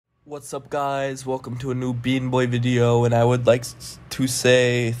What's up, guys? Welcome to a new Bean Boy video, and I would like to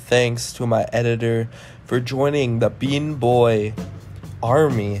say thanks to my editor for joining the Bean Boy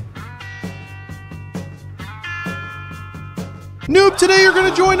army. Noob, today you're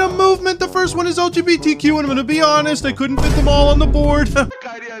gonna join a movement. The first one is LGBTQ, and I'm gonna be honest, I couldn't fit them all on the board.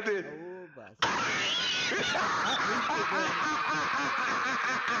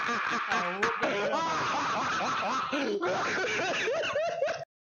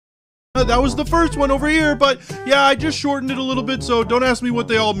 That was the first one over here, but yeah, I just shortened it a little bit, so don't ask me what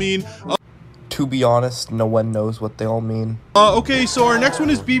they all mean. To be honest, no one knows what they all mean. Okay, so our next one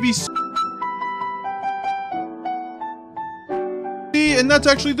is BBC. And that's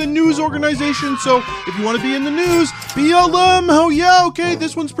actually the news organization, so if you want to be in the news, BLM, oh yeah, okay,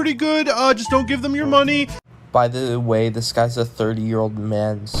 this one's pretty good, just don't give them your money. By the way, this guy's a 30-year-old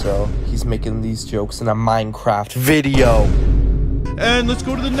man, so he's making these jokes in a Minecraft video. And let's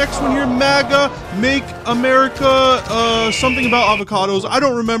go to the next one here, MAGA, Make America, something about avocados. I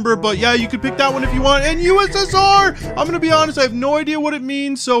don't remember, but yeah, you could pick that one if you want. And USSR, I'm gonna be honest, I have no idea what it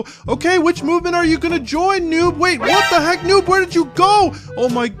means. So, okay, which movement are you gonna join, Noob? Wait, what the heck, Noob? Where did you go? Oh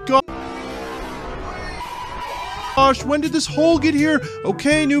my god. Gosh, when did this hole get here?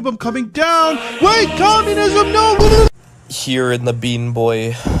 Okay, Noob, I'm coming down. Wait, communism, no! Here in the Bean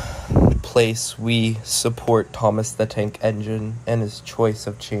Boy place, we support Thomas the Tank Engine and his choice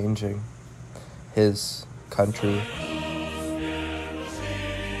of changing his country.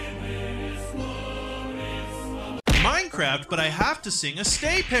 Minecraft, but I have to sing a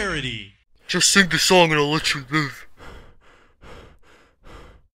Stay parody. Just sing the song and I'll let you live.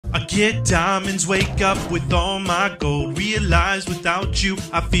 I get diamonds, wake up with all my gold, realize without you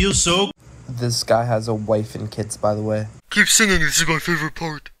I feel so This guy has a wife and kids, by the way. Keep singing, this is my favorite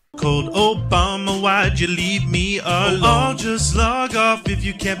part. cold. Obama, why'd you leave me alone? I'll just log off if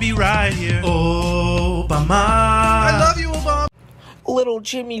you can't be right here. Obama, I love you, Obama. Little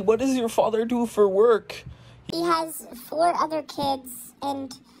Jimmy, what does your father do for work? He has 4 other kids,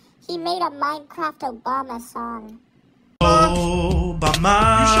 and he made a Minecraft Obama song.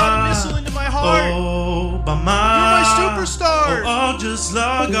 Obama, you shot a missile into my heart. Obama, you're my superstar. I'll just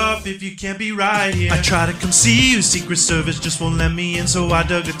log off if you can't be right here. I try to come see you, Secret Service just won't let me in, so I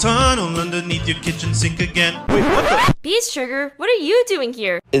dug a tunnel underneath your kitchen sink again. Wait, what the? Beast Churger, what are you doing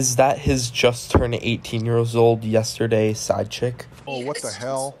here? Is that his just turned 18 years old yesterday side chick? Oh, what the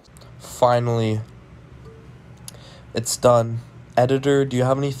hell? Finally, it's done. Editor, do you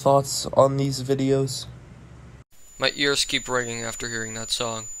have any thoughts on these videos? My ears keep ringing after hearing that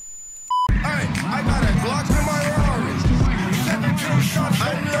song. Hey, I got a Glock in my Rari. 72 shots.